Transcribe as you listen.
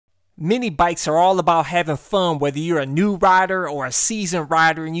Mini bikes are all about having fun, whether you're a new rider or a seasoned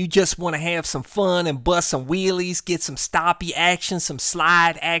rider and you just want to have some fun and bust some wheelies, get some stoppy action, some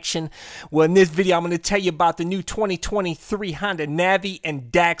slide action. Well, in this video, I'm going to tell you about the new 2023 Honda Navi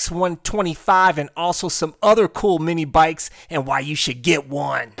and DAX Z125 and also some other cool mini bikes and why you should get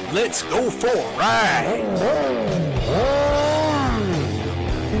one. Let's go for a ride.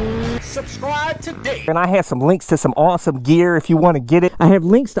 Subscribe today. And I have some links to some awesome gear if you want to get it. I have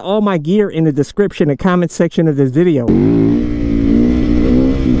links to all my gear in the description and comment section of this video.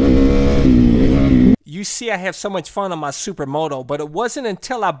 You see, I have so much fun on my Moto, but it wasn't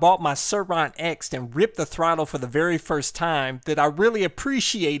until I bought my Z125 and ripped the throttle for the very first time that I really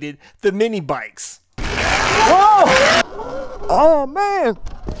appreciated the mini bikes. Whoa! Oh man!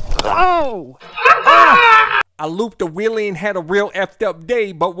 Oh! Ah! I looped a wheelie and had a real effed up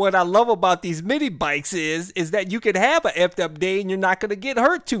day, but what I love about these mini bikes is that you can have an effed up day and you're not going to get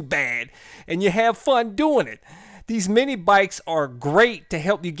hurt too bad, and you have fun doing it. These mini bikes are great to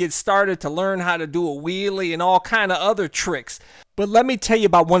help you get started, to learn how to do a wheelie and all kind of other tricks. But let me tell you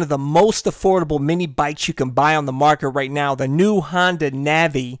about one of the most affordable mini bikes you can buy on the market right now, the new Honda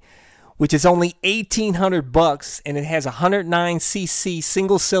Navi, which is only $1,800 and it has a 109cc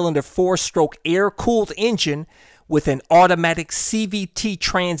single-cylinder 4-stroke air-cooled engine with an automatic CVT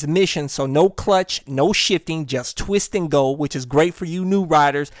transmission, so no clutch, no shifting, just twist and go, which is great for you new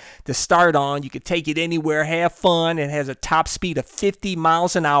riders to start on. You can take it anywhere, have fun. It has a top speed of 50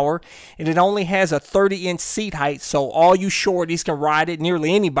 miles an hour, and it only has a 30-inch seat height, so all you shorties can ride it.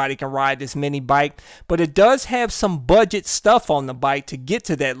 Nearly anybody can ride this mini bike, but it does have some budget stuff on the bike to get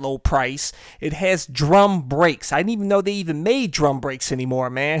to that low price. It has drum brakes. I didn't even know they even made drum brakes anymore,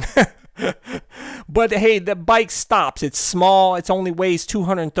 man. But hey, the bike stops. It's small. It only weighs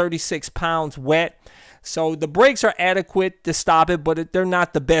 236 pounds wet. So the brakes are adequate to stop it, but they're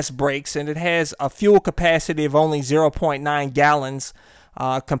not the best brakes. And it has a fuel capacity of only 0.9 gallons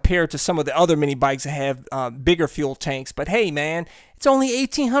compared to some of the other mini bikes that have bigger fuel tanks. But hey, man, it's only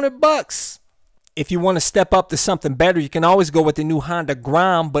 $1,800. If you want to step up to something better, you can always go with the new Honda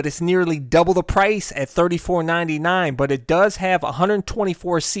Grom, but it's nearly double the price at $34.99. But it does have a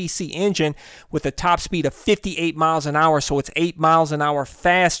 124cc engine with a top speed of 58 miles an hour, so it's 8 miles an hour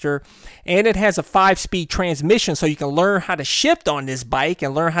faster. And it has a 5-speed transmission, so you can learn how to shift on this bike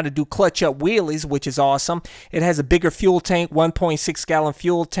and learn how to do clutch-up wheelies, which is awesome. It has a bigger fuel tank, 1.6-gallon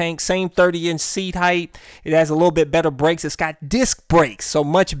fuel tank, same 30-inch seat height. It has a little bit better brakes. It's got disc brakes, so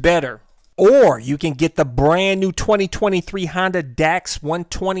much better. Or you can get the brand new 2023 Honda DAX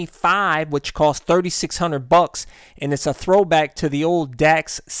Z125, which costs $3,600, and it's a throwback to the old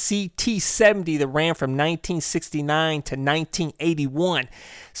DAX CT70 that ran from 1969 to 1981.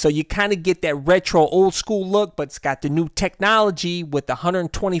 So you kind of get that retro old school look, but it's got the new technology with the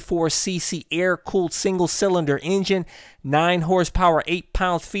 124cc air-cooled single-cylinder engine, 9 horsepower, 8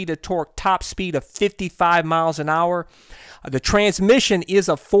 pound-feet of torque, top speed of 55 miles an hour. The transmission is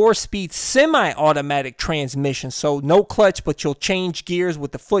a 4-speed semi-automatic transmission, so no clutch, but you'll change gears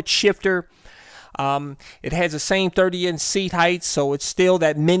with the foot shifter. It has the same 30-inch seat height, so it's still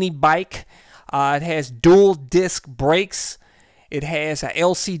that mini bike. It has dual disc brakes. It has a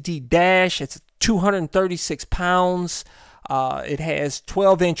LCD dash. It's 236 pounds. It has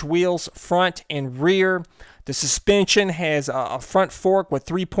 12-inch wheels front and rear. The suspension has a front fork with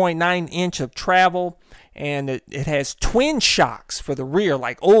 3.9 inch of travel, and it has twin shocks for the rear,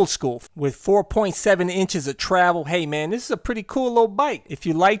 like old school, with 4.7 inches of travel. Hey man, this is a pretty cool little bike. If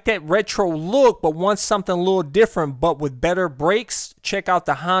you like that retro look but want something a little different but with better brakes, check out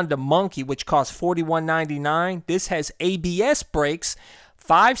the Honda Monkey, which costs $41.99. This has ABS brakes,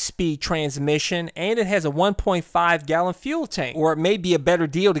 5-speed transmission, and it has a 1.5-gallon fuel tank. Or it may be a better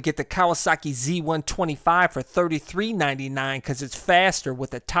deal to get the Kawasaki Z125 for $33.99 because it's faster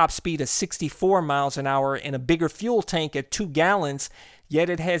with a top speed of 64 miles an hour and a bigger fuel tank at 2 gallons, yet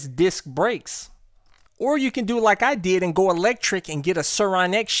it has disc brakes. Or you can do like I did and go electric and get a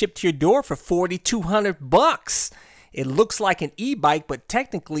Z125 shipped to your door for $4,200. It looks like an e-bike, but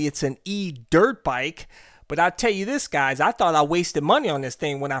technically it's an e-dirt bike. But I'll tell you this, guys, I thought I wasted money on this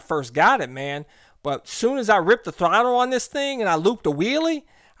thing when I first got it, man. But as soon as I ripped the throttle on this thing and I looped a wheelie,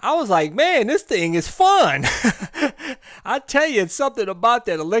 I was like, man, this thing is fun. I tell you, it's something about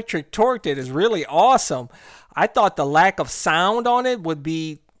that electric torque that is really awesome. I thought the lack of sound on it would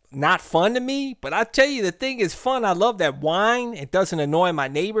be not fun to me, but I tell you, the thing is fun. I love that whine. It doesn't annoy my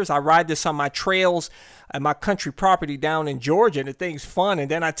neighbors. I ride this on my trails at my country property down in Georgia, and the thing's fun.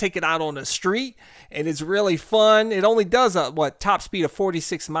 And then I take it out on the street, and it's really fun. It only does a top speed of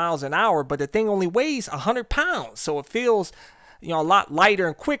 46 miles an hour, but the thing only weighs 100 pounds, so it feels a lot lighter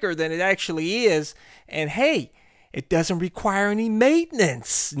and quicker than it actually is. And hey, it doesn't require any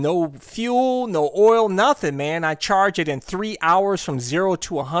maintenance, no fuel, no oil, nothing, man. I charge it in 3 hours from 0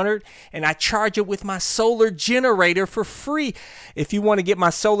 to 100, and I charge it with my solar generator for free. If you want to get my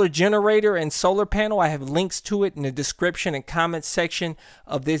solar generator and solar panel, I have links to it in the description and comment section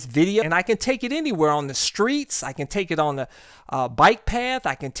of this video. And I can take it anywhere on the streets. I can take it on the bike path.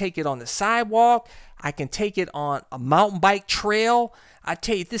 I can take it on the sidewalk. I can take it on a mountain bike trail. I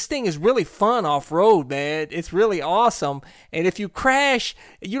tell you, this thing is really fun off-road, man. It's really awesome. And if you crash,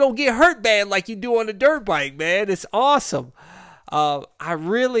 you don't get hurt bad like you do on a dirt bike, man. It's awesome. I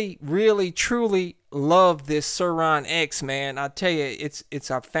really, really, truly love this Sur-Ron X, man. I tell you, it's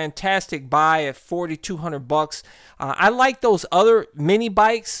a fantastic buy at $4,200. I like those other mini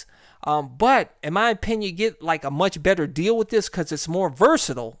bikes. But in my opinion, you get like a much better deal with this because it's more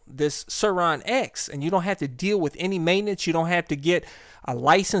versatile, this Sur-Ron X, and you don't have to deal with any maintenance. You don't have to get a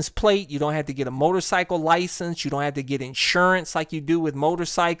license plate. You don't have to get a motorcycle license. You don't have to get insurance like you do with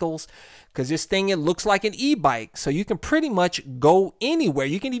motorcycles, because this thing, it looks like an e-bike. So you can pretty much go anywhere.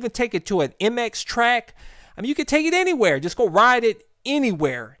 You can even take it to an MX track. I mean, you can take it anywhere. Just go ride it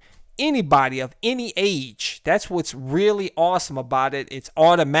anywhere. Anybody of any age. That's what's really awesome about it. It's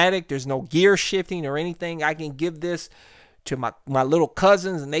automatic. There's no gear shifting or anything. I can give this to my little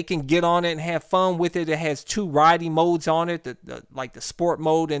cousins and they can get on it and have fun with it. It has 2 riding modes on it, like the sport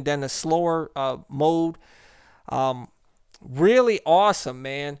mode and then the slower mode. Really awesome,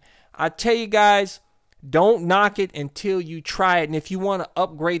 man. I tell you guys, don't knock it until you try it. And if you want to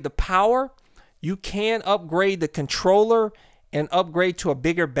upgrade the power, you can upgrade the controller and upgrade to a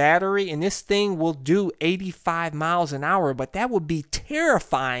bigger battery, and this thing will do 85 miles an hour, but that would be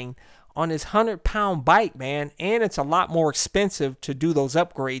terrifying on this 100-pound bike, man. And it's a lot more expensive to do those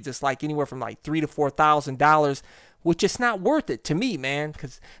upgrades. It's like anywhere from like $3,000 to $4,000, which is not worth it to me, man,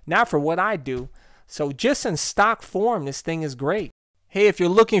 because not for what I do. So just in stock form, this thing is great. Hey, if you're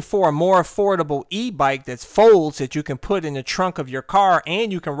looking for a more affordable e-bike that folds, that you can put in the trunk of your car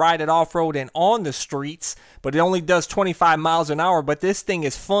and you can ride it off-road and on the streets, but it only does 25 miles an hour, but this thing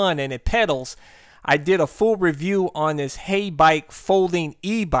is fun and it pedals. I did a full review on this Hey Bike folding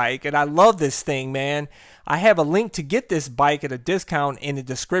e-bike, and I love this thing, man. I have a link to get this bike at a discount in the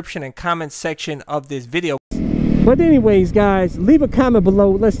description and comment section of this video. But anyways, guys, leave a comment below.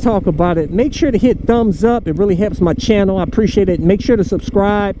 Let's talk about it. Make sure to hit thumbs up. It really helps my channel. I appreciate it. Make sure to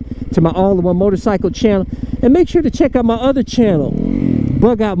subscribe to my All-in-One Motorcycle channel. And make sure to check out my other channel,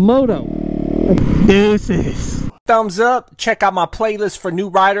 Bug Out Moto. Deuces. Thumbs up. Check out my playlist for new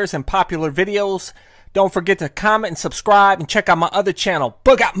riders and popular videos. Don't forget to comment and subscribe, and check out my other channel,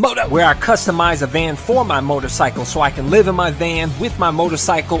 Bug Out Moto, where I customize a van for my motorcycle so I can live in my van with my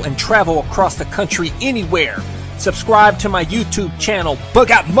motorcycle and travel across the country anywhere. Subscribe to my YouTube channel, Bug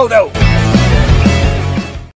Out Moto.